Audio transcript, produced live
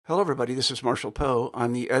Hello, everybody. This is Marshall Poe.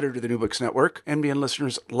 I'm the editor of the New Books Network. NBN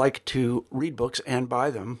listeners like to read books and buy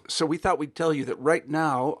them. So we thought we'd tell you that right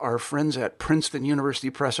now, our friends at Princeton University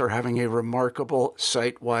Press are having a remarkable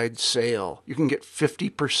site-wide sale. You can get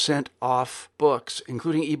 50% off books,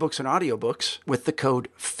 including ebooks and audiobooks, with the code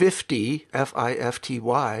 50,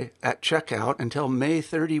 F-I-F-T-Y, at checkout until May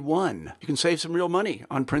 31. You can save some real money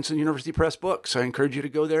on Princeton University Press books. I encourage you to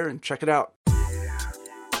go there and check it out.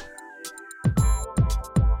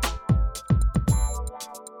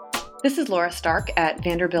 This is Laura Stark at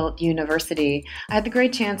Vanderbilt University. I had the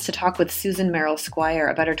great chance to talk with Susan Merrill Squire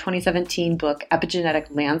about her 2017 book, Epigenetic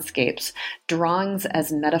Landscapes, Drawings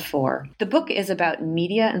as Metaphor. The book is about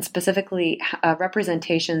media and specifically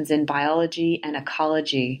representations in biology and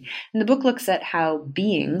ecology. And the book looks at how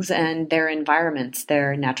beings and their environments,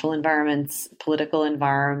 their natural environments, political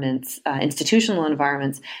environments, institutional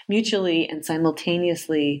environments, mutually and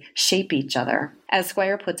simultaneously shape each other. As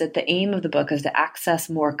Squire puts it, the aim of the book is to access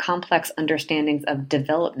more complex understandings of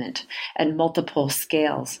development at multiple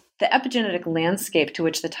scales. The epigenetic landscape to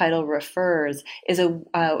which the title refers is a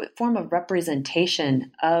form of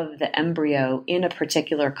representation of the embryo in a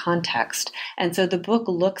particular context. And so the book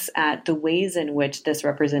looks at the ways in which this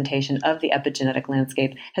representation of the epigenetic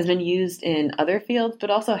landscape has been used in other fields,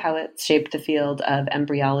 but also how it shaped the field of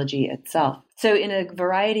embryology itself. So in a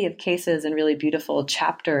variety of cases and really beautiful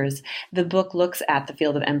chapters, the book looks at the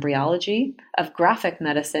field of embryology, of graphic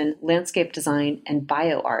medicine, landscape design, and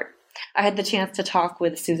bioart. I had the chance to talk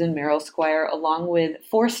with Susan Merrill Squire along with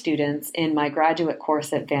 4 students in my graduate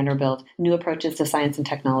course at Vanderbilt, New Approaches to Science and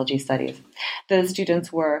Technology Studies. Those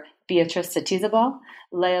students were Beatrice Satizabal,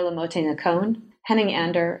 Leah Lamote Nacone, Henning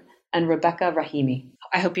Ander, and Rebecca Rahimi.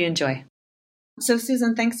 I hope you enjoy. So,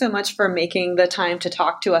 Susan, thanks so much for making the time to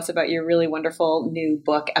talk to us about your really wonderful new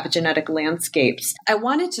book, Epigenetic Landscapes. I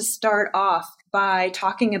wanted to start off by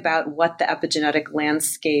talking about what the epigenetic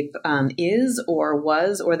landscape is or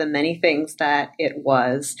was, or the many things that it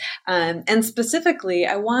was. And specifically,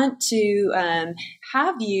 I want to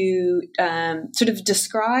have you sort of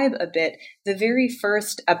describe a bit the very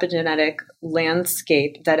first epigenetic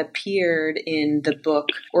landscape that appeared in the book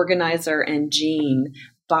Organizer and Gene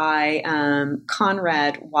by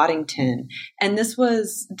Conrad Waddington. And this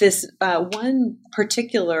one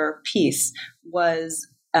particular piece was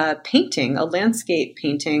a painting, a landscape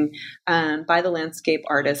painting by the landscape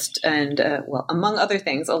artist and, among other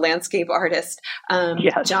things, a landscape artist,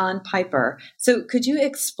 Yes. John Piper. So could you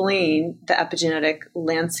explain the epigenetic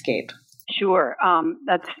landscape? Sure.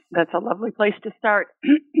 That's a lovely place to start.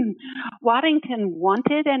 Waddington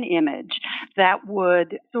wanted an image that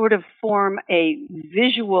would sort of form a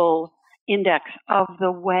visual index of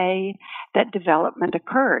the way that development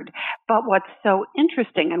occurred. But what's so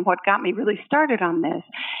interesting and what got me really started on this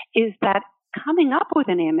is that coming up with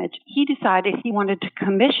an image, he decided he wanted to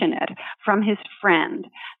commission it from his friend,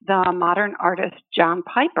 the modern artist John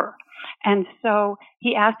Piper. And so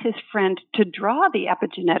he asked his friend to draw the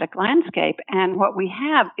epigenetic landscape. And what we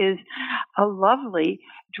have is a lovely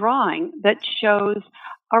drawing that shows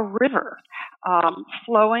a river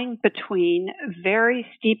flowing between very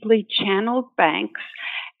steeply channeled banks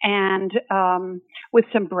and with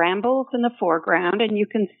some brambles in the foreground. And you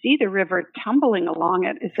can see the river tumbling along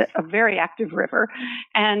it. It's a very active river.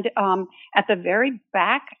 And at the very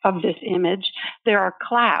back of this image, there are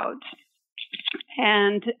clouds.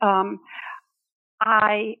 And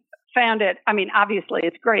I found it, obviously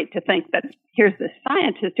it's great to think that here's this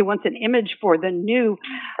scientist who wants an image for the new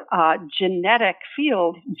genetic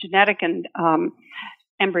and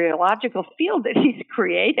embryological field that he's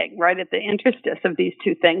creating right at the interstice of these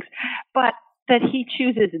two things, but that he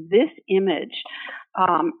chooses this image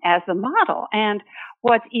as the model. And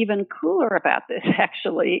what's even cooler about this,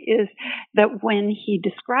 actually, is that when he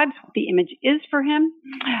describes what the image is for him,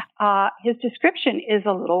 his description is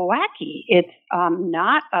a little wacky. It's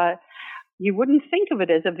you wouldn't think of it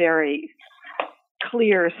as a very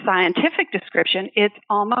clear scientific description. It's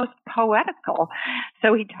almost poetical.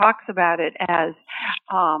 So he talks about it as,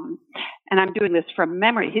 and I'm doing this from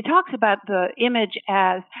memory, he talks about the image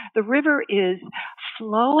as the river is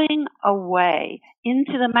flowing away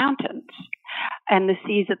into the mountains and the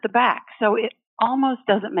seas at the back. So it almost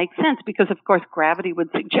doesn't make sense because, of course, gravity would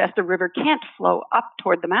suggest a river can't flow up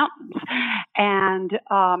toward the mountains. And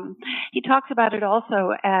he talks about it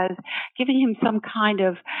also as giving him some kind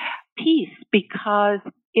of peace because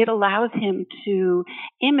it allows him to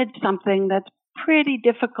image something that's pretty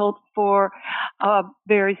difficult for a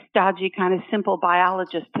very stodgy kind of simple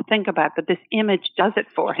biologist to think about, but this image does it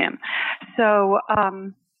for him. So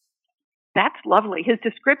that's lovely. His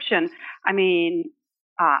description,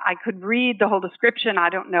 I could read the whole description. I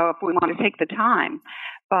don't know if we want to take the time,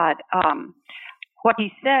 but what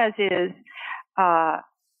he says is,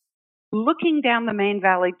 looking down the main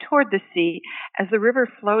valley toward the sea, as the river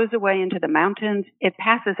flows away into the mountains, it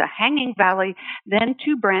passes a hanging valley, then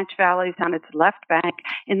two branch valleys on its left bank.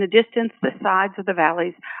 In the distance, the sides of the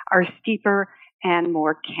valleys are steeper and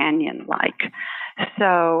more canyon-like.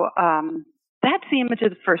 So that's the image of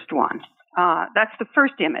the first one. That's the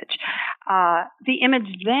first image. The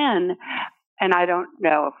image then, and I don't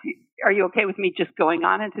know, are you okay with me just going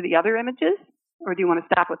on into the other images, or do you want to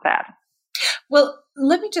stop with that? Well,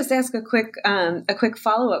 let me just ask a quick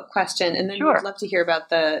follow-up question, and then Sure. I'd love to hear about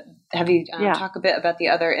talk a bit about the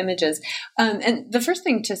other images. And the first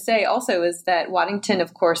thing to say also is that Waddington,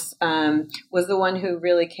 of course, was the one who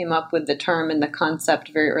really came up with the term and the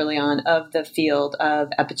concept very early on of the field of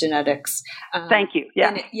epigenetics. Thank you.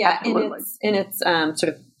 Yeah, absolutely. In its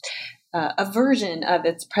sort of a version of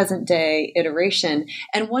its present day iteration.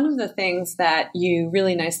 And one of the things that you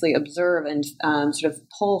really nicely observe and sort of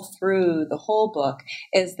pull through the whole book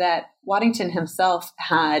is that Waddington himself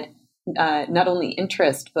had not only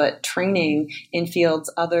interest but training in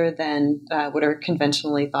fields other than what are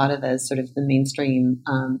conventionally thought of as sort of the mainstream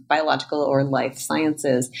biological or life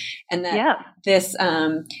sciences, and that this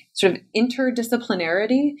sort of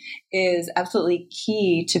interdisciplinarity is absolutely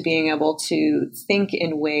key to being able to think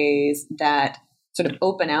in ways that sort of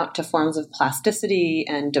open out to forms of plasticity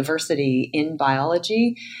and diversity in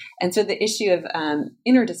biology. And so the issue of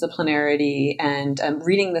interdisciplinarity and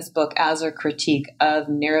reading this book as a critique of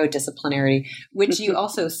narrow disciplinarity, which you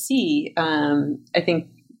also see, I think,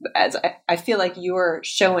 as I feel like you're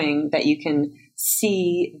showing that you can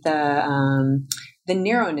see the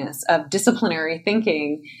narrowness of disciplinary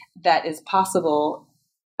thinking that is possible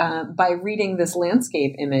by reading this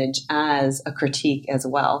landscape image as a critique as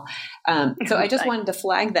well. So I just wanted to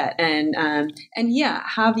flag that and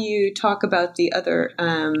have you talk about the other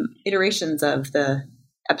iterations of the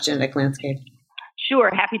epigenetic landscape. Sure,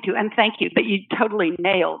 happy to. And thank you. But you totally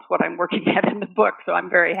nailed what I'm working at in the book, so I'm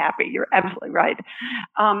very happy. You're absolutely right.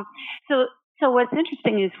 So what's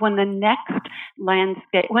interesting is when the next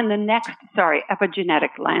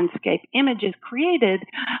epigenetic landscape image is created,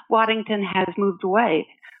 Waddington has moved away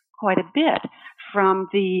quite a bit from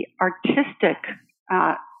the artistic,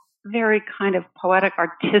 very kind of poetic,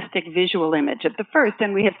 artistic visual image of the first,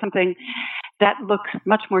 and we have something that looks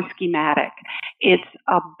much more schematic. It's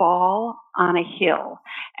a ball on a hill,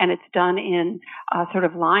 and it's done in a sort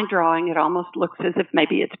of line drawing. It almost looks as if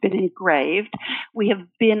maybe it's been engraved. We have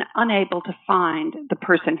been unable to find the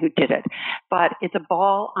person who did it, but it's a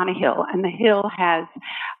ball on a hill, and the hill has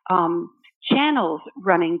channels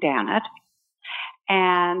running down it,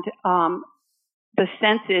 and the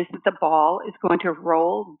sense is that the ball is going to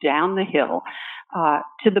roll down the hill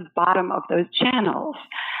to the bottom of those channels.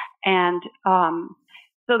 And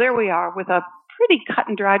so there we are with a pretty cut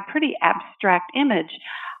and dried, pretty abstract image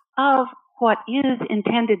of what is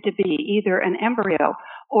intended to be either an embryo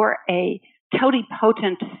or a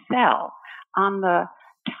totipotent cell on the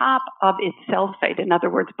top of its cell fate. In other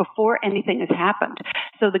words, before anything has happened.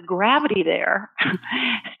 So the gravity there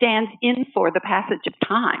stands in for the passage of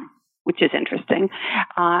time, which is interesting,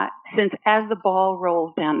 since as the ball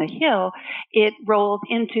rolls down the hill, it rolls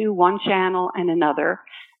into one channel and another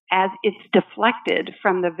as it's deflected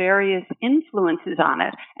from the various influences on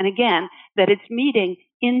it. And again, that it's meeting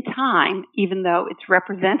in time, even though it's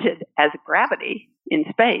represented as gravity in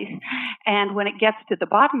space. And when it gets to the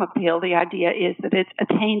bottom of the hill, the idea is that it's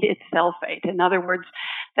attained its cell fate. In other words,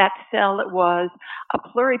 that cell that was a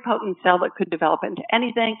pluripotent cell that could develop into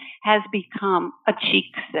anything has become a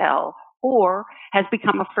cheek cell or has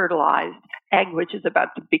become a fertilized egg, which is about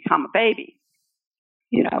to become a baby,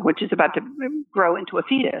 which is about to grow into a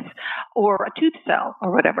fetus, or a tooth cell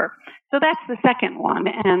or whatever. So that's the second one.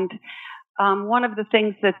 And one of the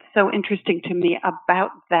things that's so interesting to me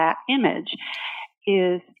about that image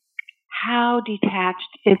is how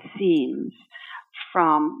detached it seems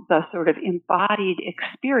from the sort of embodied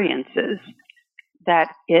experiences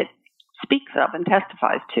that it speaks of and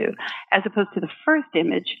testifies to, as opposed to the first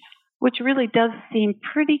image, which really does seem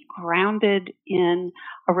pretty grounded in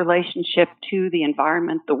a relationship to the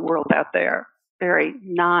environment, the world out there, very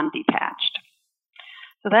non-detached.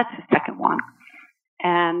 So that's the second one.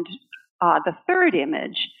 And the third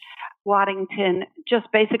image, Waddington just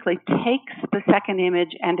basically takes the second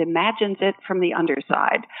image and imagines it from the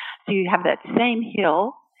underside. So you have that same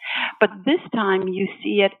hill, but this time you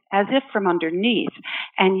see it as if from underneath,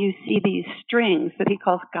 and you see these strings that he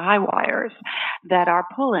calls guy wires that are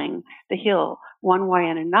pulling the hill one way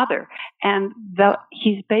and another. And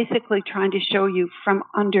he's basically trying to show you from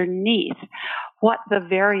underneath what the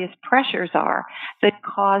various pressures are that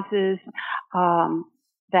causes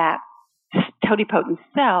that totipotent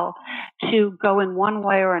cell to go in one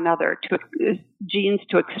way or another, to genes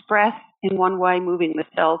to express in one way, moving the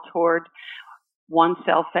cell toward one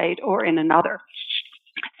cell fate or in another.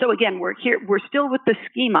 So again, we're still with the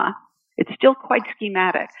schema. It's still quite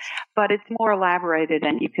schematic, but it's more elaborated,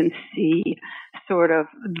 and you can see sort of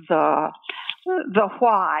the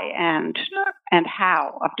why and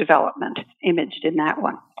how of development imaged in that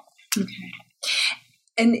one. Okay.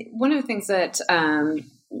 And one of the things that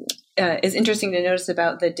is interesting to notice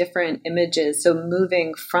about the different images, so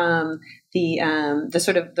moving from the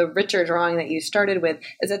sort of the richer drawing that you started with,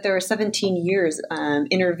 is that there are 17 years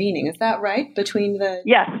intervening. Is that right, between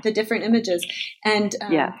the different images? And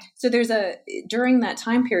so there's during that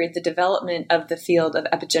time period, the development of the field of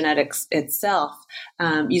epigenetics itself,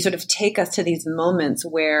 you sort of take us to these moments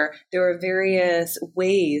where there are various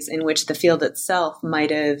ways in which the field itself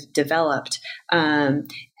might have developed.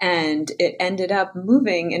 And it ended up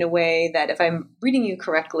moving in a way that, if I'm reading you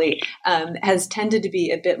correctly, has tended to be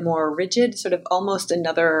a bit more rigid, sort of almost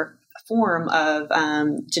another form of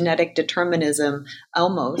genetic determinism,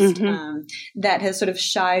 almost, that has sort of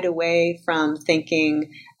shied away from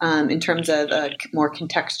thinking in terms of a more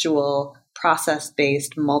contextual,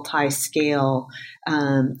 process-based, multi-scale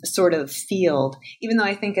sort of field, even though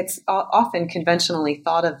I think it's often conventionally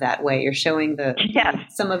thought of that way. You're showing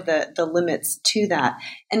some of the limits to that.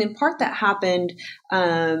 And in part that happened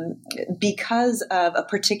because of a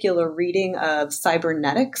particular reading of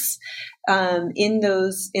cybernetics in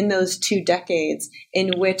those 2 decades,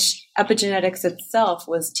 in which epigenetics itself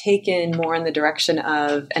was taken more in the direction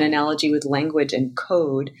of an analogy with language and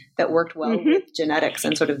code that worked well with genetics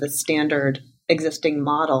and sort of the standard existing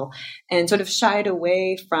model, and sort of shied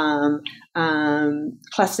away from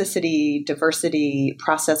plasticity, diversity,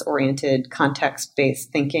 process-oriented,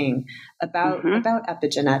 context-based thinking about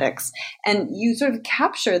epigenetics. And you sort of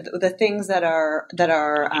capture the things that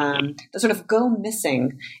sort of go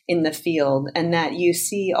missing in the field, and that you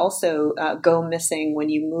see also go missing when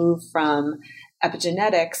you move from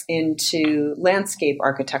epigenetics into landscape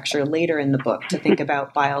architecture later in the book, to think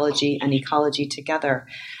about biology and ecology together.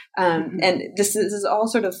 And this is all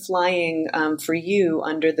sort of flying for you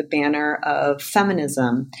under the banner of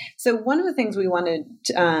feminism. So one of the things we wanted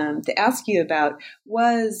to ask you about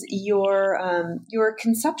was your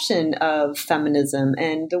conception of feminism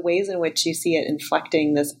and the ways in which you see it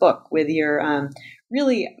inflecting this book with your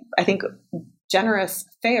really, I think, generous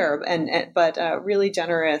fare, but really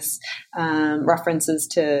generous references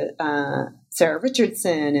to Sarah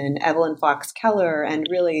Richardson and Evelyn Fox Keller, and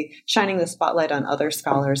really shining the spotlight on other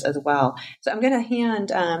scholars as well. So I'm going to hand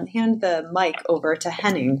the mic over to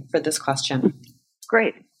Henning for this question.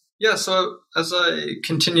 Great. Yeah, so as I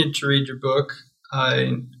continued to read your book,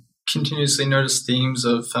 I continuously noticed themes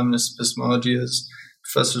of feminist epistemology, as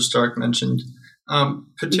Professor Stark mentioned,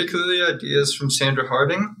 particularly ideas from Sandra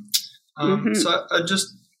Harding. So I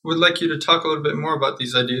just would like you to talk a little bit more about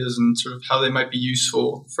these ideas and sort of how they might be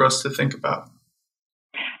useful for us to think about.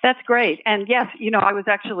 That's great. And yes, I was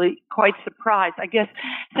actually quite surprised. I guess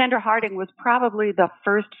Sandra Harding was probably the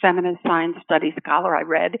first feminist science studies scholar I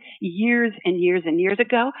read years and years and years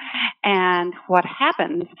ago. And what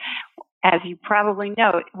happens, as you probably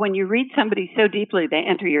know, when you read somebody so deeply, they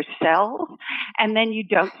enter your cells, and then you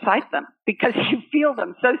don't cite them because you feel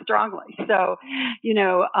them so strongly. So,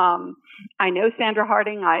 I know Sandra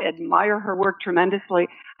Harding. I admire her work tremendously.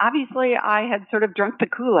 Obviously, I had sort of drunk the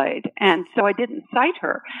Kool-Aid, and so I didn't cite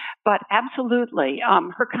her. But absolutely,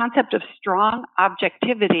 her concept of strong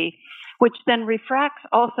objectivity, which then refracts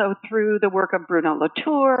also through the work of Bruno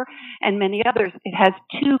Latour and many others, it has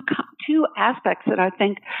two aspects that I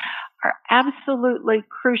think are absolutely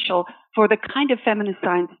crucial for the kind of feminist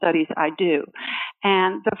science studies I do.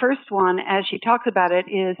 And the first one, as she talks about it,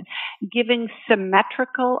 is giving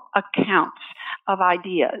symmetrical accounts of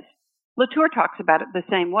ideas. Latour talks about it the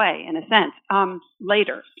same way, in a sense,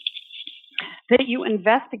 later. That you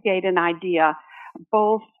investigate an idea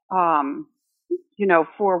both,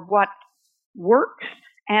 for what works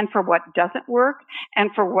and for what doesn't work, and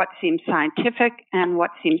for what seems scientific and what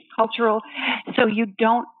seems cultural. So you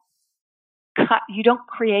don't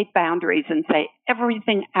create boundaries and say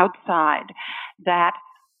everything outside that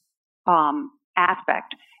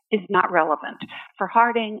aspect is not relevant. For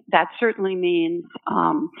Harding, that certainly means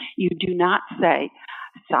you do not say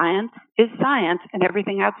science is science and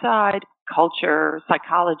everything outside, culture,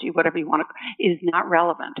 psychology, whatever you want to, is not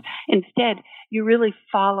relevant. Instead, you really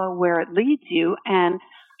follow where it leads you and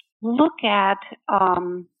look at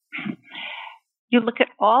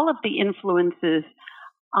all of the influences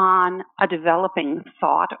on a developing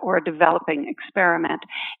thought or a developing experiment,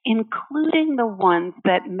 including the ones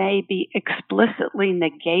that may be explicitly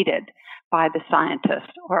negated by the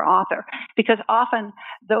scientist or author, because often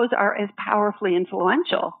those are as powerfully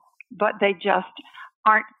influential, but they just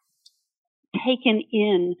aren't taken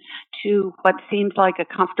in to what seems like a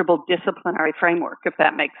comfortable disciplinary framework, if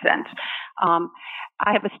that makes sense.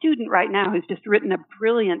 I have a student right now who's just written a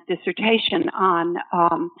brilliant dissertation on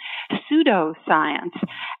pseudoscience,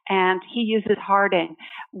 and he uses Harding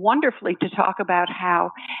wonderfully to talk about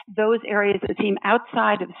how those areas that seem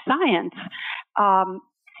outside of science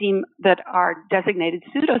that are designated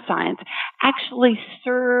pseudoscience actually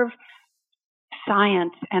serve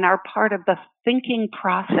science and are part of the thinking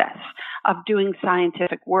process of doing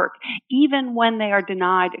scientific work, even when they are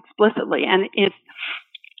denied explicitly. And if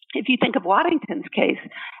you think of Waddington's case,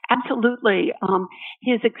 absolutely,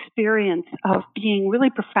 his experience of being really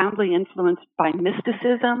profoundly influenced by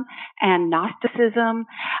mysticism and Gnosticism,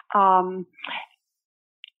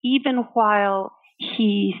 even while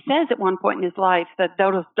he says at one point in his life that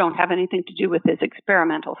those don't have anything to do with his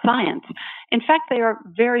experimental science. In fact, they are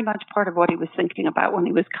very much part of what he was thinking about when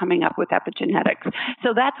he was coming up with epigenetics.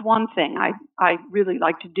 So that's one thing I really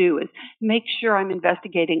like to do, is make sure I'm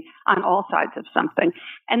investigating on all sides of something.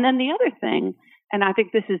 And then the other thing, and I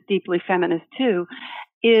think this is deeply feminist too,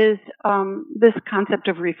 is this concept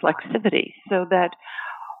of reflexivity, so that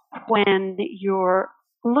when you're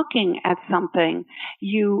looking at something,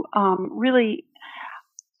 you really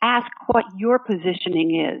ask what your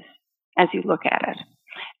positioning is as you look at it,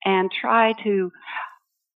 and try to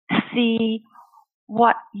see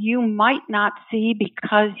what you might not see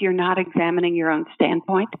because you're not examining your own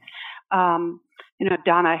standpoint.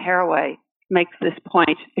 Donna Haraway makes this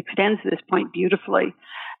point, extends this point beautifully,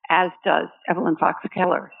 as does Evelyn Fox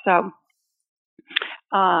Keller. So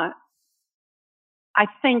I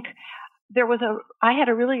think I had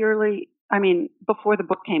a really early, before the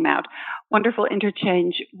book came out, wonderful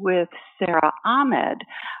interchange with Sarah Ahmed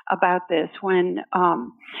about this, when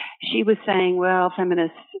she was saying, well,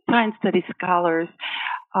 feminist science studies scholars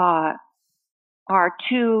are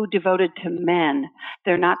too devoted to men.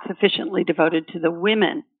 They're not sufficiently devoted to the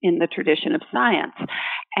women in the tradition of science.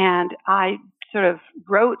 And I sort of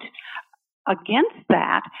wrote against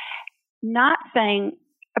that, not saying,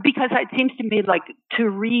 because it seems to me like to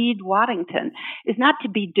read Waddington is not to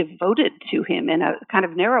be devoted to him in a kind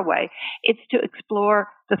of narrow way. It's to explore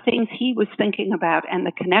the things he was thinking about and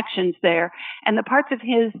the connections there and the parts of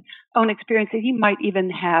his own experience that he might even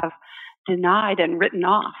have denied and written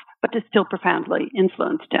off, but that still profoundly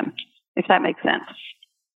influenced him, if that makes sense.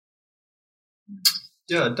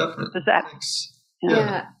 Yeah, definitely. Does that? Thanks.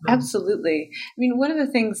 Yeah, absolutely. One of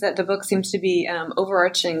the things that the book seems to be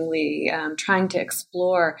overarchingly trying to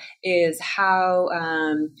explore is how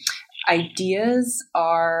ideas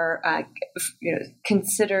are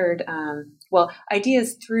considered,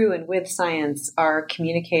 ideas through and with science are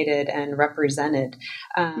communicated and represented.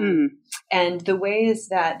 And the ways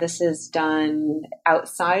that this is done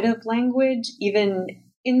outside of language, even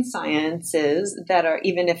in sciences that are,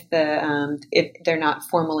 even if they're not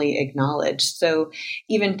formally acknowledged. So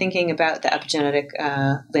even thinking about the epigenetic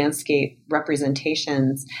landscape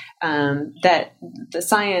representations, that the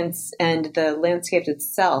science and the landscape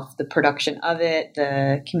itself, the production of it,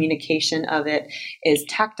 the communication of it is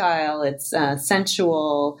tactile, it's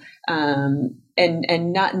sensual,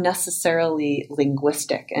 and not necessarily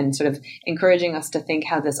linguistic, and sort of encouraging us to think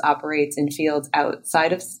how this operates in fields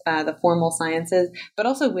outside of the formal sciences, but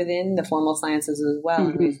also within the formal sciences as well,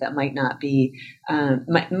 in ways that might not be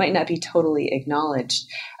totally acknowledged.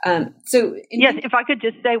 Yes, if I could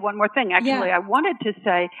just say one more thing. Actually, I wanted to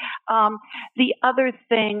say the other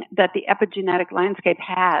thing that the epigenetic landscape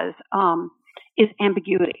has is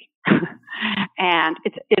ambiguity. And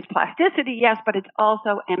it's plasticity, yes, but it's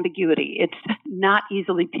also ambiguity. It's not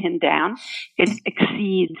easily pinned down. It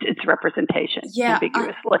exceeds its representation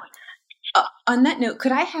ambiguously. On that note,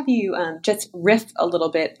 could I have you just riff a little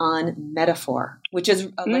bit on metaphor, which is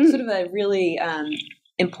sort of a really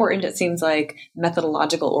important, it seems like,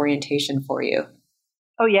 methodological orientation for you?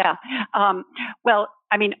 Oh, yeah.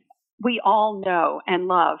 We all know and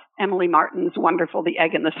love Emily Martin's wonderful The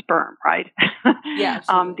Egg and the Sperm, right? Yeah.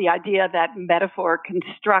 The idea that metaphor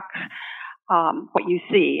constructs what you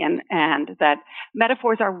see, and that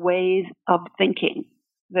metaphors are ways of thinking.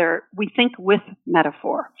 We think with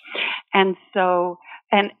metaphor. And so,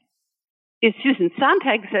 and Susan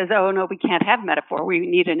Sontag says, oh, no, we can't have metaphor. We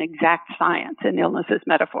need an exact science, and illness is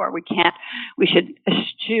metaphor. We should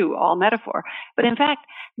eschew all metaphor. But in fact,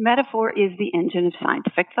 metaphor is the engine of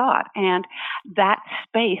scientific thought. And that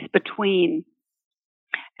space between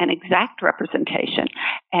an exact representation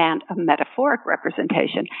and a metaphoric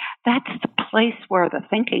representation, that's the place where the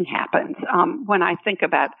thinking happens. When I think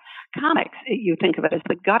about comics, you think of it as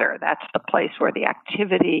the gutter. That's the place where the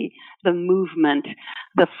activity, the movement,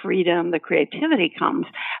 the freedom, the creativity comes.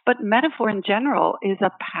 But metaphor in general is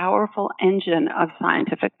a powerful engine of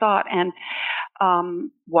scientific thought. And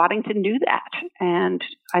Waddington knew that. And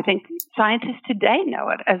I think scientists today know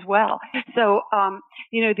it as well. So,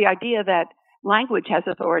 the idea that language has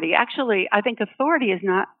authority. Actually, I think authority is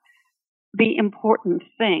not the important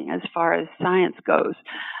thing as far as science goes.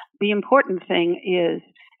 The important thing is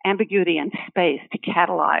ambiguity and space to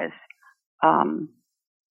catalyze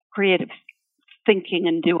creative thinking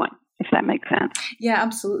and doing, if that makes sense. Yeah,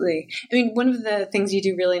 absolutely. I mean, one of the things you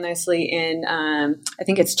do really nicely in, I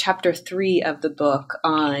think it's chapter 3 of the book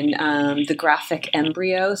on the graphic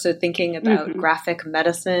embryo. So thinking about graphic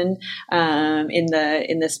medicine in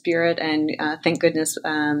the spirit, and thank goodness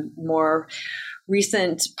more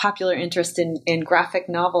recent popular interest in graphic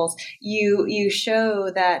novels, you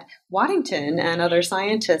show that Waddington and other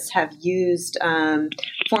scientists have used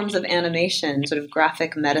forms of animation, sort of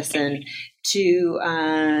graphic medicine, to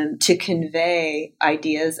convey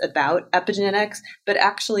ideas about epigenetics. But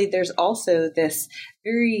actually, there's also this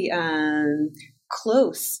very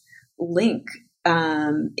close link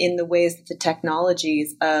in the ways that the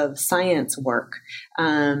technologies of science work.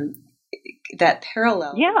 That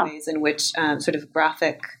parallel the ways in which sort of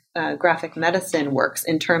graphic medicine works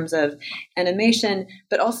in terms of animation,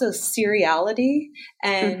 but also seriality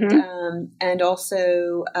and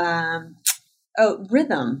also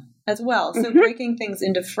rhythm as well. So breaking things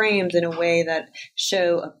into frames in a way that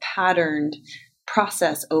show a patterned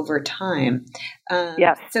process over time.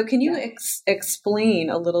 Yes. So can you explain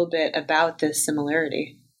a little bit about this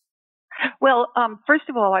similarity? Well, first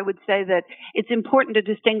of all, I would say that it's important to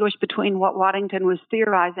distinguish between what Waddington was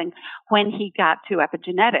theorizing when he got to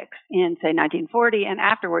epigenetics in, say, 1940 and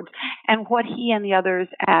afterwards, and what he and the others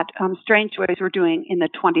at Strangeways were doing in the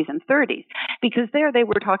 20s and 30s. Because there they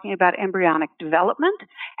were talking about embryonic development,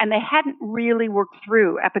 and they hadn't really worked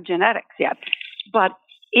through epigenetics yet. But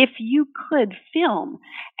if you could film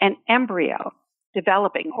an embryo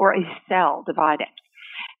developing or a cell dividing,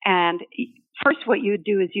 and first what you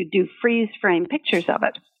do is you do freeze frame pictures of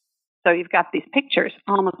it. So you've got these pictures,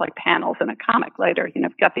 almost like panels in a comic later.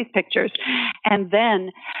 You've got these pictures, and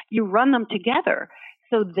then you run them together.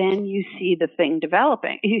 So then you see the thing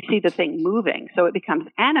developing. You see the thing moving. So it becomes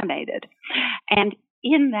animated. And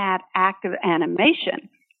in that act of animation,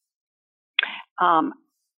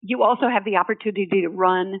 you also have the opportunity to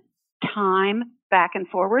run time back and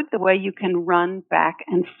forward the way you can run back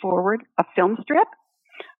and forward a film strip.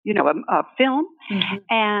 A film.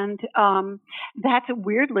 And that's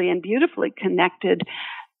weirdly and beautifully connected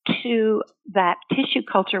to that tissue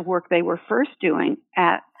culture work they were first doing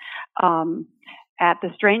at the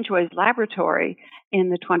Strangeways laboratory in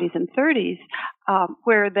the 20s and 30s,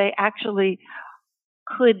 where they actually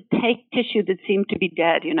could take tissue that seemed to be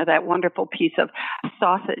dead, that wonderful piece of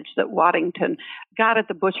sausage that Waddington got at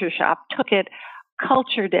the butcher shop, took it,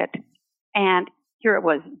 cultured it, and here it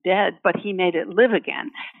was dead, but he made it live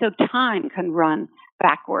again. So time can run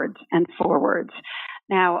backwards and forwards.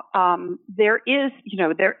 Now, there is,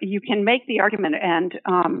 you can make the argument, and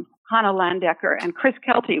Hannah Landecker and Chris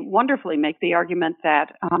Kelty wonderfully make the argument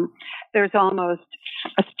that there's almost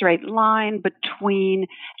a straight line between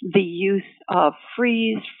the use of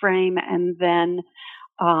freeze frame and then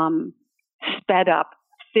sped up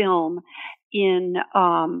film in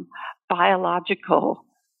biological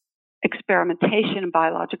experimentation and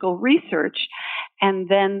biological research, and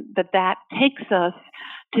then that takes us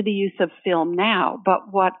to the use of film now.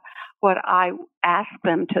 But what I ask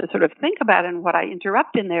them to sort of think about, and what I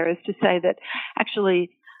interrupt in there, is to say that actually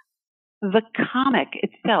the comic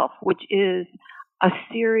itself, which is a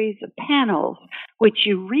series of panels which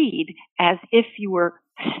you read as if you were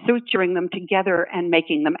suturing them together and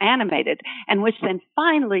making them animated, and which then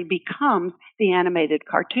finally becomes the animated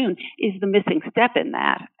cartoon, is the missing step in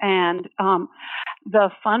that. And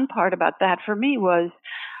the fun part about that for me was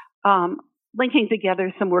linking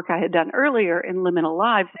together some work I had done earlier in Liminal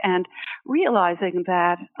Lives and realizing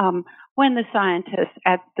that when the scientists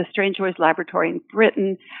at the Strangeways Laboratory in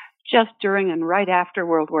Britain, just during and right after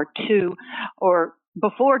World War II, or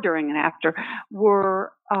before, during, and after,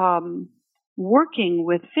 were working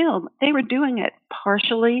with film, they were doing it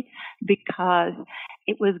partially because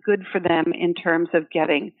it was good for them in terms of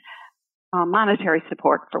getting monetary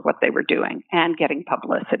support for what they were doing and getting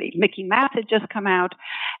publicity. Mickey Mouse had just come out,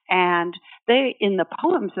 and they, in the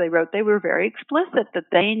poems they wrote, they were very explicit that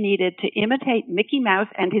they needed to imitate Mickey Mouse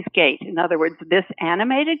and his gait. In other words, this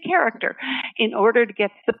animated character, in order to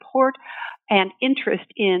get support and interest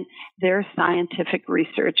in their scientific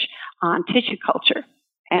research on tissue culture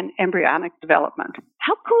and embryonic development.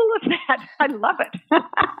 How cool is that? I love it.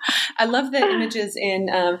 I love the images in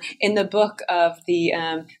the book of the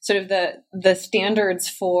sort of the standards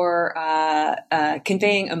for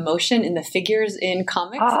conveying emotion in the figures in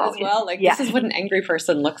comics as well. Like this is what an angry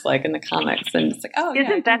person looks like in the comics, and it's like, oh,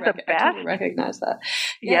 isn't that the best? I totally recognize that.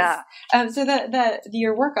 Yes. Yeah. So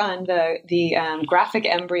your work on the graphic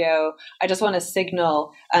embryo, I just want to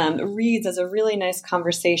signal, reads as a really nice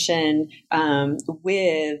conversation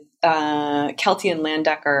with Kelty and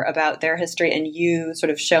Landecker about their history, and you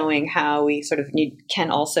sort of showing how we sort of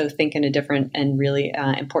can also think in a different and really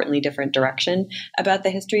importantly different direction about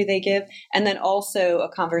the history they give. And then also a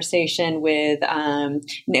conversation with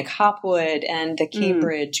Nick Hopwood and the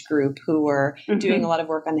Cambridge group, who were doing a lot of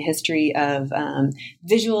work on the history of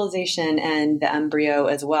visualization and the embryo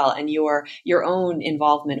as well, and your own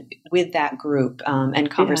involvement with that group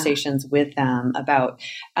and conversations with them about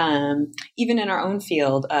even in our own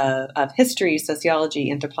field of history,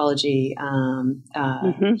 sociology, anthropology,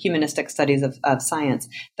 humanistic studies of science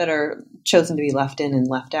that are chosen to be left in and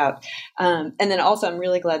left out. And then also, I'm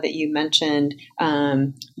really glad that you mentioned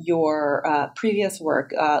your previous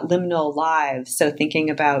work, Liminal Lives. So thinking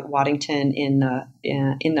about Waddington in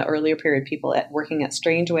the earlier period, people working at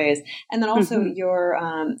Strangeways, and then also your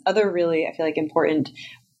other really, I feel like, important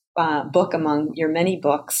book among your many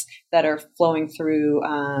books that are flowing through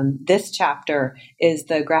this chapter is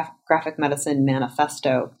the Graphic Medicine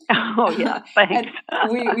Manifesto. Oh, yeah, thanks.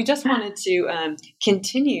 we just wanted to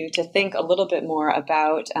continue to think a little bit more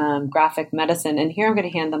about graphic medicine. And here I'm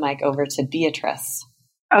going to hand the mic over to Beatrice.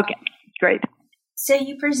 Okay, great. So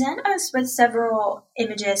you present us with several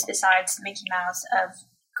images besides Mickey Mouse of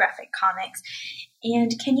graphic comics.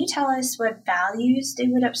 And can you tell us what values they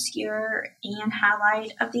would obscure and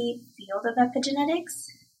highlight of the field of epigenetics?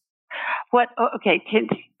 What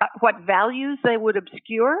values they would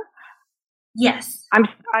obscure? Yes.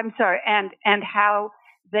 I'm sorry, and how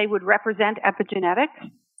they would represent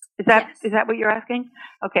epigenetics? Is that what you're asking?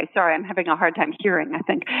 Okay, sorry, I'm having a hard time hearing, I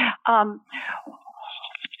think.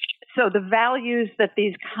 So the values that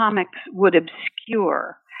these comics would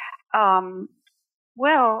obscure.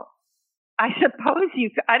 Well, I suppose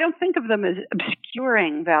I don't think of them as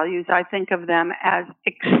obscuring values. I think of them as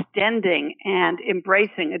extending and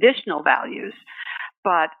embracing additional values.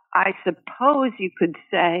 But I suppose you could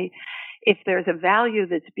say if there's a value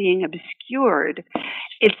that's being obscured,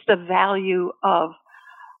 it's the value of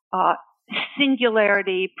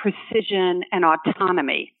singularity, precision, and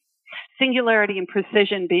autonomy. Singularity and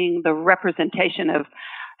precision being the representation of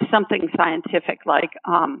something scientific, like,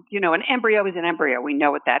 an embryo is an embryo. We know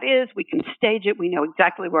what that is. We can stage it. We know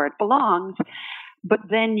exactly where it belongs. But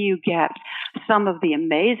then you get some of the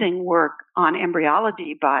amazing work on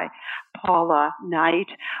embryology by Paula Knight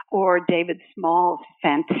or David Small's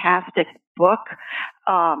fantastic book,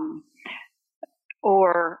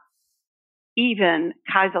 or even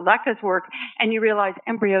Kaisa Lekka's work, and you realize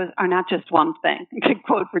embryos are not just one thing. To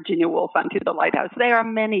quote Virginia Woolf on To the Lighthouse, they are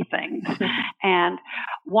many things. And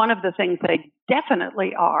one of the things they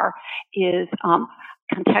definitely are is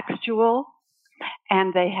contextual,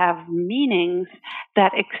 and they have meanings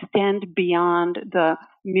that extend beyond the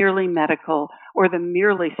merely medical or the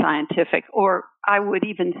merely scientific, or I would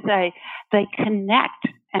even say they connect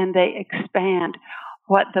and they expand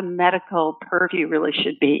what the medical purview really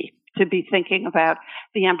should be. To be thinking about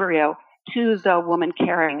the embryo, to the woman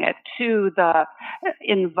carrying it, to the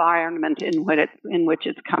environment in which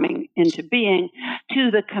it's coming into being,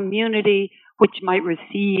 to the community which might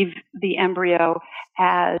receive the embryo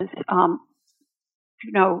as,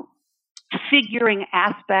 figuring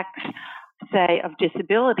aspects, say, of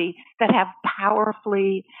disability that have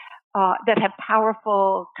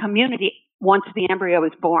powerful community. Once the embryo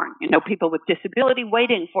is born, people with disability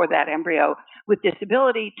waiting for that embryo with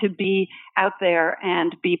disability to be out there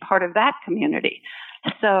and be part of that community.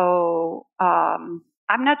 So I'm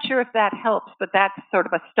not sure if that helps, but that's sort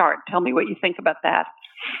of a start. Tell me what you think about that.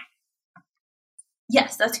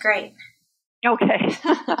 Yes, that's great. Okay.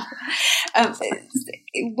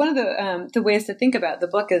 One of the ways to think about the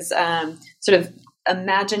book is sort of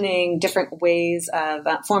imagining different ways of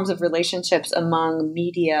forms of relationships among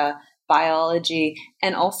media biology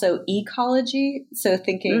and also ecology. So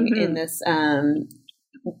thinking in this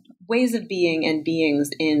ways of being and beings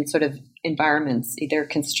in sort of environments, either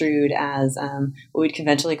construed as what we'd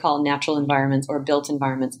conventionally call natural environments or built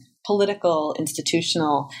environments, political,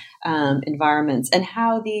 institutional environments, and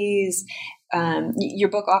how these, your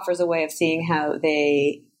book offers a way of seeing how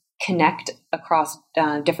they connect across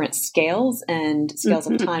different scales and scales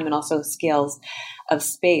of time and also scales of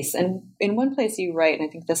space. And in one place you write, and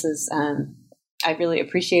I think this is, I really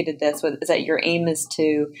appreciated this, is that your aim is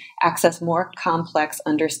to access more complex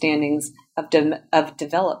understandings of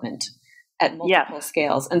development at multiple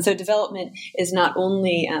scales. And so development is not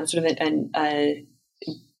only sort of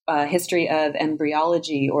a history of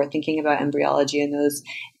embryology or thinking about embryology and those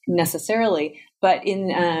necessarily, but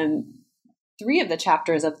in 3 of the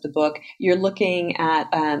chapters of the book, you're looking at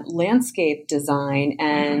landscape design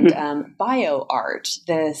and bio art,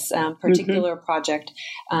 this particular project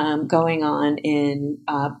going on in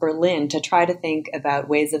Berlin to try to think about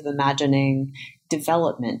ways of imagining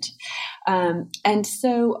development. And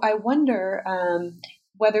so I wonder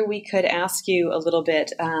whether we could ask you a little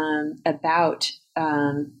bit about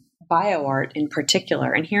bio art in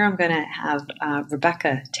particular. And here I'm going to have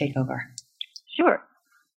Rebecca take over. Sure.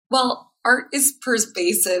 Well, art is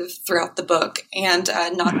pervasive throughout the book, and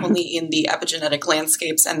not only in the epigenetic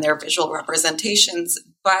landscapes and their visual representations,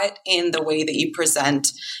 but in the way that you present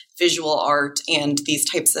visual art and these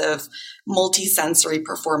types of multisensory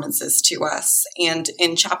performances to us. And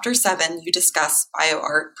in Chapter 7, you discuss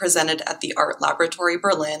bioart presented at the Art Laboratory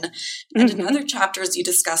Berlin. And in other chapters, you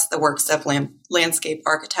discuss the works of landscape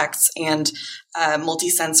architects and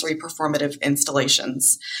multisensory performative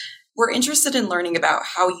installations. We're interested in learning about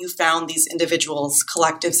how you found these individuals,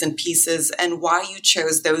 collectives, and pieces, and why you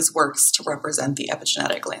chose those works to represent the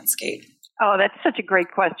epigenetic landscape. Oh, that's such a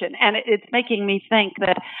great question. And it's making me think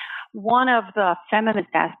that one of the feminist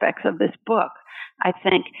aspects of this book, I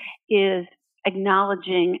think, is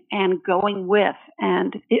acknowledging and going with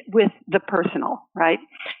with the personal, right?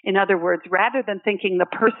 In other words, rather than thinking the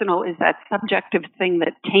personal is that subjective thing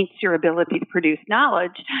that taints your ability to produce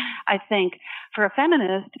knowledge, I think for a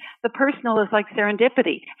feminist, the personal is like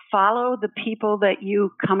serendipity. Follow the people that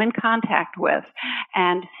you come in contact with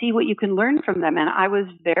and see what you can learn from them. And I was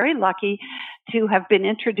very lucky to have been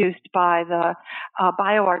introduced by the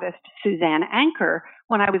bioartist Suzanne Anker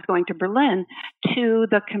when I was going to Berlin to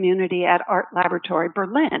the community at Art Laboratory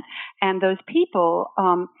Berlin. And those people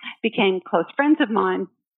became close friends of mine,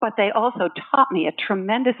 but they also taught me a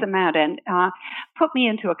tremendous amount and put me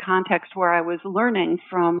into a context where I was learning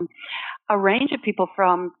from a range of people,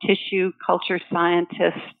 from tissue culture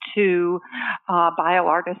scientists to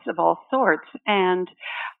bioartists of all sorts, and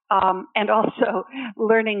also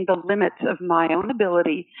learning the limits of my own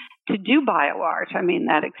ability to do bioart. I mean,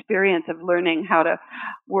 that experience of learning how to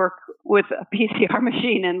work with a PCR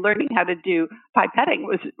machine and learning how to do pipetting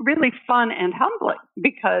was really fun and humbling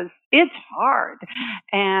because it's hard.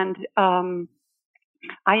 And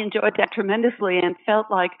I enjoyed that tremendously and felt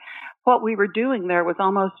like what we were doing there was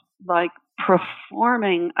almost like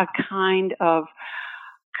performing a kind of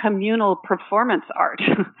communal performance art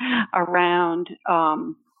around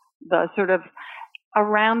the sort of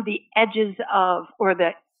around the edges of, or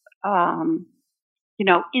the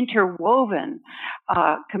interwoven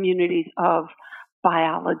communities of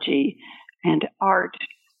biology and art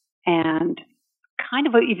and kind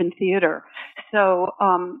of even theater. So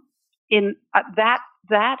in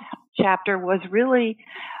that chapter was really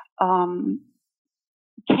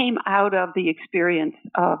came out of the experience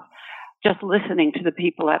of just listening to the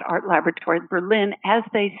people at Art Laboratory Berlin as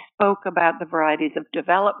they spoke about the varieties of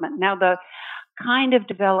development. Now, the kind of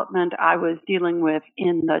development I was dealing with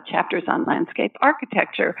in the chapters on landscape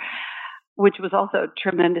architecture, which was also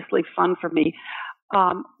tremendously fun for me,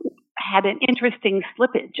 had an interesting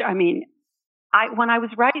slippage. I mean, when I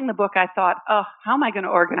was writing the book, I thought, oh, how am I going to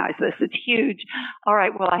organize this? It's huge. All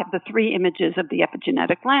right, well, I have the 3 images of the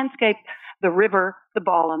epigenetic landscape, the river, the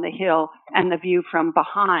ball on the hill, and the view from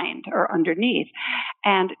behind or underneath.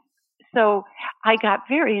 And so I got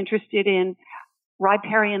very interested in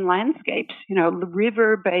riparian landscapes,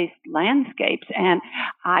 river-based landscapes. And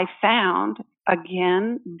I found,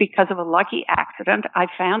 again, because of a lucky accident, I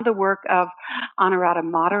found the work of Anurata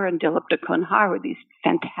Matter and Dilip de Kunhar, with these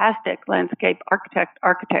fantastic landscape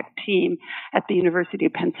architect team at the University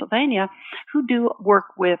of Pennsylvania, who do work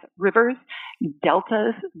with rivers,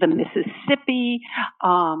 deltas, the Mississippi,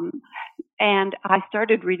 and I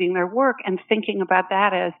started reading their work and thinking about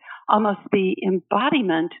that as almost the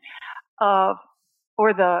embodiment of,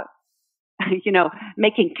 or the,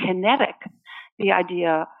 making kinetic the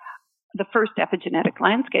idea the first epigenetic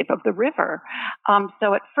landscape of the river.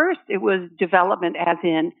 So at first it was development as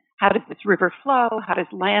in, how does this river flow? How does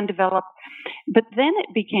land develop? But then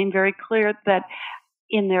it became very clear that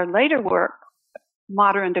in their later work,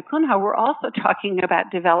 Mater and da Cunha were also talking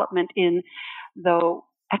about development in the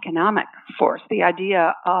economic force, the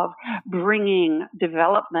idea of bringing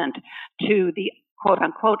development to the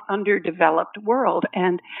quote-unquote underdeveloped world.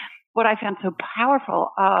 And what I found so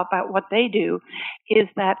powerful about what they do is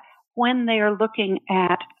that when they are looking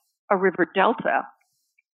at a river delta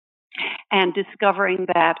and discovering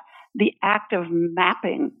that the act of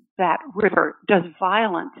mapping that river does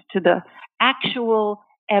violence to the actual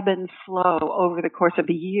ebb and flow over the course of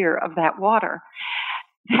a year of that water,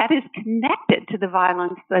 that is connected to the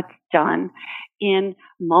violence that's done in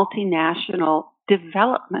multinational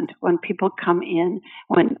development when people come in,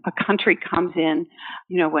 when a country comes in,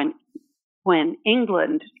 when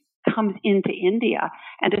England comes into India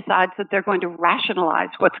and decides that they're going to rationalize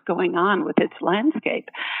what's going on with its landscape.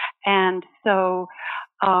 And so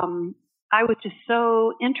I was just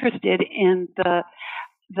so interested in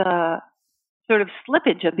the sort of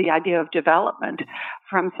slippage of the idea of development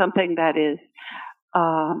from something that is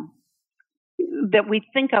that we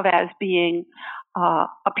think of as being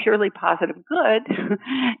a purely positive good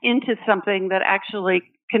into something that actually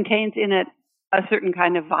contains in it a certain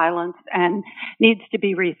kind of violence and needs to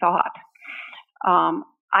be rethought.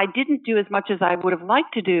 I didn't do as much as I would have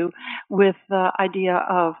liked to do with the idea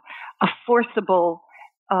of a forcible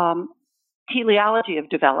teleology of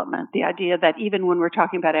development, the idea that even when we're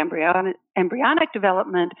talking about embryonic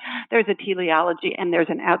development, there's a teleology and there's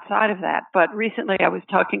an outside of that. But recently I was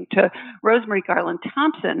talking to Rosemary Garland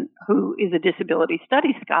Thompson, who is a disability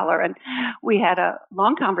studies scholar, and we had a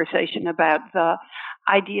long conversation about the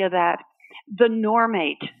idea that the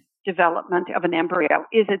normate development of an embryo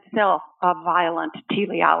is itself a violent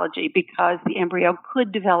teleology because the embryo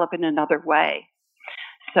could develop in another way.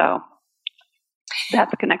 So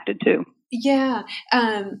that's connected too. Yeah.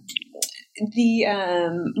 One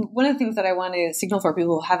of the things that I want to signal for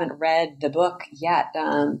people who haven't read the book yet,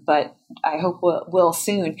 but I hope will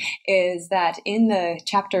soon, is that in the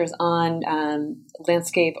chapters on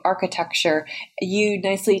landscape architecture, you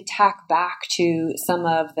nicely tack back to some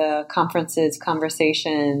of the conferences,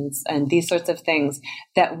 conversations, and these sorts of things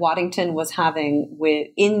that Waddington was having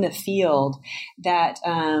in the field, that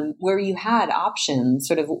where you had options,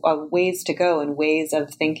 sort of ways to go and ways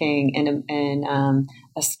of thinking in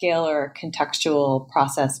a scalar, contextual,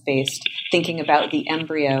 process-based thinking about the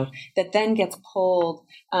embryo that then gets pulled,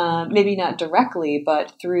 maybe not directly,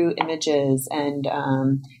 but through images and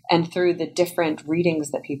through the different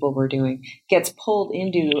readings that people were doing, gets pulled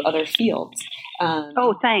into other fields.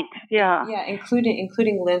 Thanks. Yeah,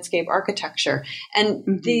 including landscape architecture, and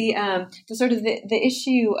the sort of the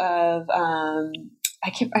issue of I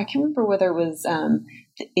can't remember whether it was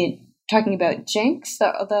talking about Jenks,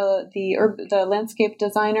 the landscape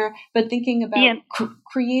designer, but thinking about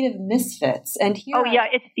creative misfits. And here,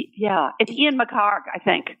 it's Ian McHarg, I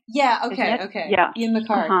think. Yeah. Okay. Yeah, Ian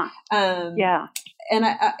McHarg. Yeah. And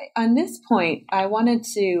I, on this point, I wanted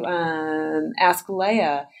to ask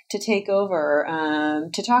Leah to take over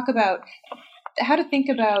to talk about how to think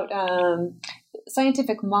about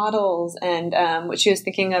scientific models and what she was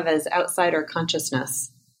thinking of as outsider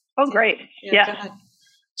consciousness. Oh, great. Yeah. Go ahead.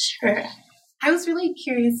 Sure. I was really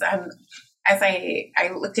curious as I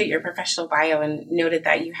looked at your professional bio and noted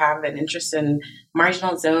that you have an interest in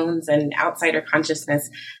marginal zones and outsider consciousness.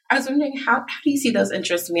 I was wondering, how do you see those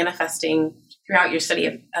interests manifesting throughout your study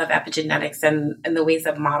of epigenetics and the ways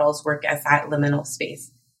that models work as that liminal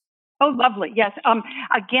space? Oh, lovely. Yes.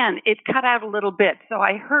 Again, it cut out a little bit. So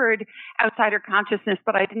I heard outsider consciousness,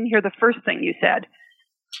 but I didn't hear the first thing you said.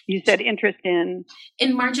 You said interest in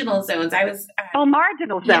marginal zones. I was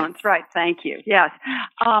marginal zones, yes. Right? Thank you. Yes.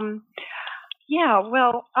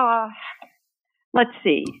 Let's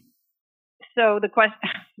see. So the question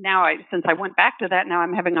now, since I went back to that, now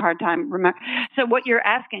I'm having a hard time remembering. So what you're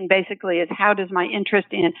asking basically is, how does my interest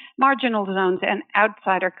in marginal zones and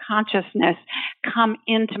outsider consciousness come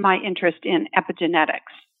into my interest in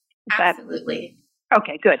epigenetics? Absolutely.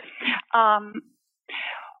 Okay. Good.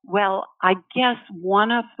 Well, I guess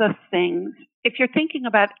one of the things, if you're thinking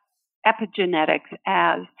about epigenetics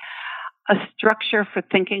as a structure for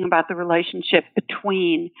thinking about the relationship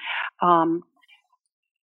between the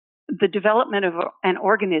development of an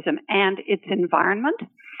organism and its environment,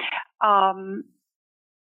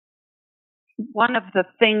 one of the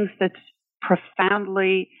things that's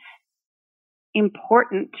profoundly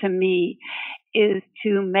important to me is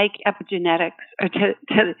to make epigenetics, or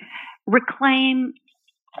to reclaim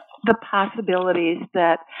the possibilities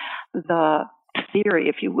that the theory,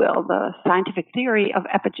 if you will, the scientific theory of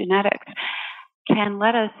epigenetics, can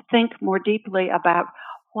let us think more deeply about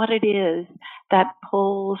what it is that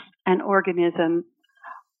pulls an organism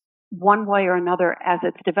one way or another as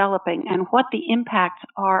it's developing, and what the impacts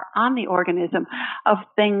are on the organism of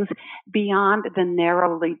things beyond the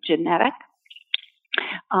narrowly genetic.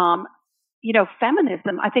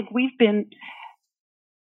 Feminism, I think we've been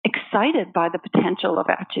excited by the potential of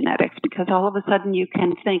epigenetics, because all of a sudden you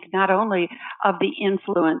can think not only of the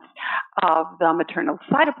influence of the maternal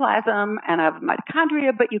cytoplasm and of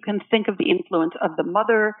mitochondria, but you can think of the influence of the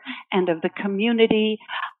mother and of the community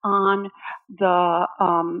on the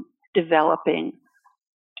developing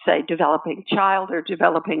child or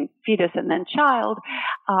developing fetus and then child,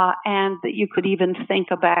 and that you could even think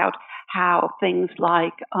about how things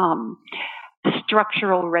like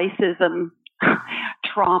structural racism,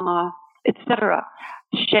 trauma, etc.,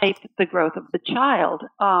 shape the growth of the child.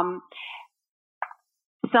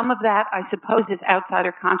 Some of that, I suppose, is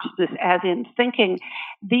outsider consciousness, as in thinking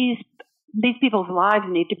these people's lives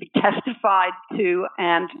need to be testified to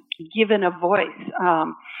and given a voice.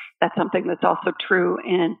 That's something that's also true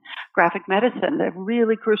in graphic medicine, the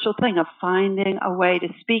really crucial thing of finding a way to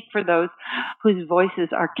speak for those whose voices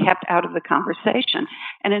are kept out of the conversation.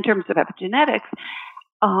 And in terms of epigenetics,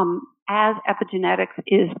 as epigenetics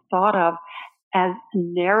is thought of as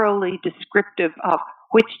narrowly descriptive of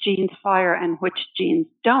which genes fire and which genes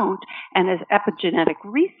don't, and as epigenetic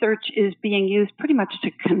research is being used pretty much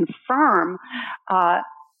to confirm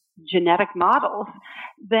genetic models,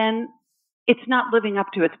 then it's not living up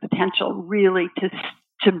to its potential really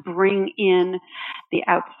to bring in the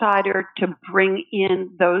outsider, to bring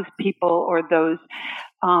in those people or those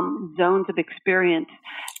zones of experience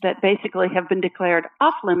that basically have been declared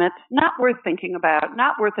off limits, not worth thinking about,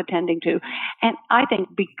 not worth attending to. And I think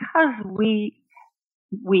because we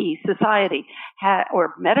society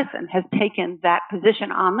or medicine has taken that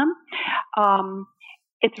position on them,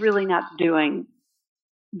 it's really not doing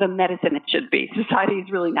the medicine it should be. Society is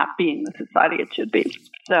really not being the society it should be.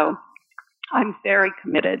 So I'm very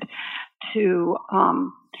committed to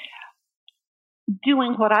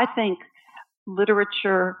doing what I think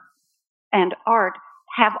literature and art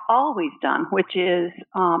have always done, which is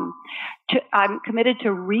I'm committed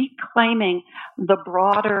to reclaiming the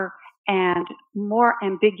broader and more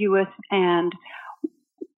ambiguous and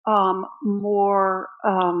more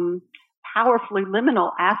powerfully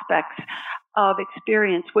liminal aspects of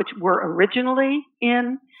experience, which were originally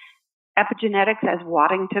in epigenetics as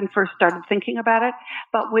Waddington first started thinking about it,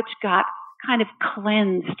 but which got kind of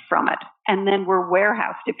cleansed from it and then were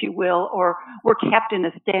warehoused, if you will, or were kept in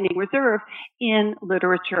a standing reserve in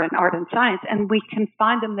literature and art and science. And we can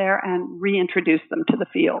find them there and reintroduce them to the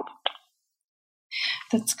field.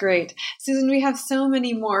 That's great. Susan, we have so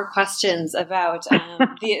many more questions about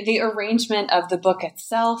the arrangement of the book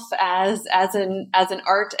itself as an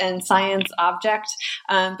art and science object.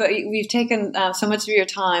 But we've taken so much of your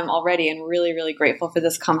time already, and we're really, really grateful for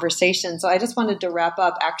this conversation. So I just wanted to wrap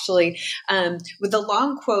up actually with a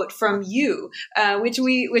long quote from you, which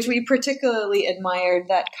we particularly admired,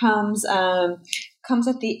 that comes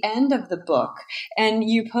at the end of the book, and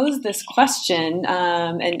you pose this question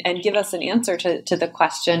and give us an answer to the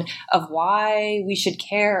question of why we should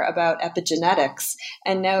care about epigenetics.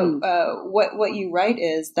 And now what you write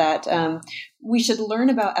is that we should learn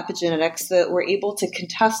about epigenetics so that we're able to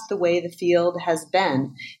contest the way the field has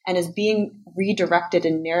been and is being redirected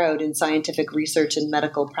and narrowed in scientific research and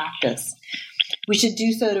medical practice. We should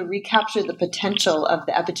do so to recapture the potential of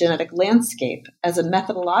the epigenetic landscape as a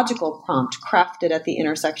methodological prompt crafted at the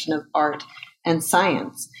intersection of art and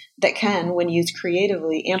science that can, when used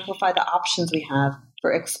creatively, amplify the options we have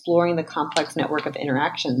for exploring the complex network of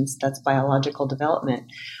interactions that's biological development.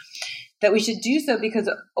 That we should do so because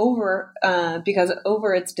over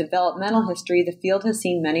its developmental history, the field has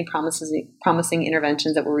seen many promising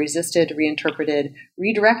interventions that were resisted, reinterpreted,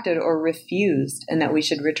 redirected, or refused, and that we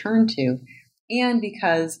should return to. And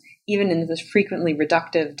because even in this frequently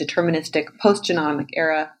reductive, deterministic, post-genomic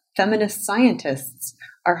era, feminist scientists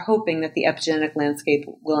are hoping that the epigenetic landscape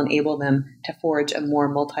will enable them to forge a more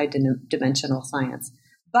multidimensional science.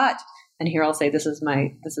 But, and here I'll say this is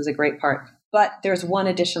a great part, but there's one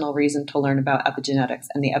additional reason to learn about epigenetics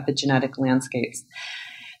and the epigenetic landscapes.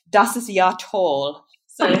 Das ist ja toll.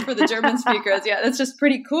 So for the German speakers, yeah, that's just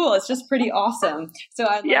pretty cool. It's just pretty awesome. So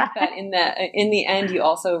I like that in the end, you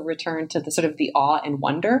also return to the sort of the awe and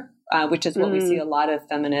wonder, which is what we see a lot of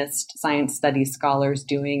feminist science studies scholars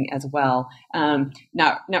doing as well.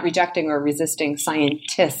 Not rejecting or resisting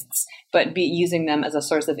scientists but be using them as a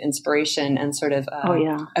source of inspiration and sort of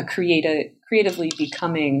creatively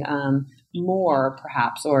becoming more,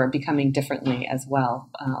 perhaps, or becoming differently as well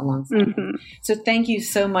alongside. So thank you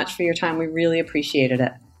so much for your time. We really appreciated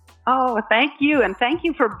it. Oh, thank you. And thank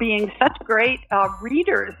you for being such great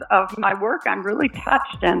readers of my work. I'm really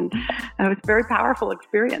touched, and it was a very powerful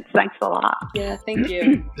experience. Thanks a lot. Yeah, thank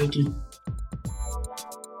you. Thank you.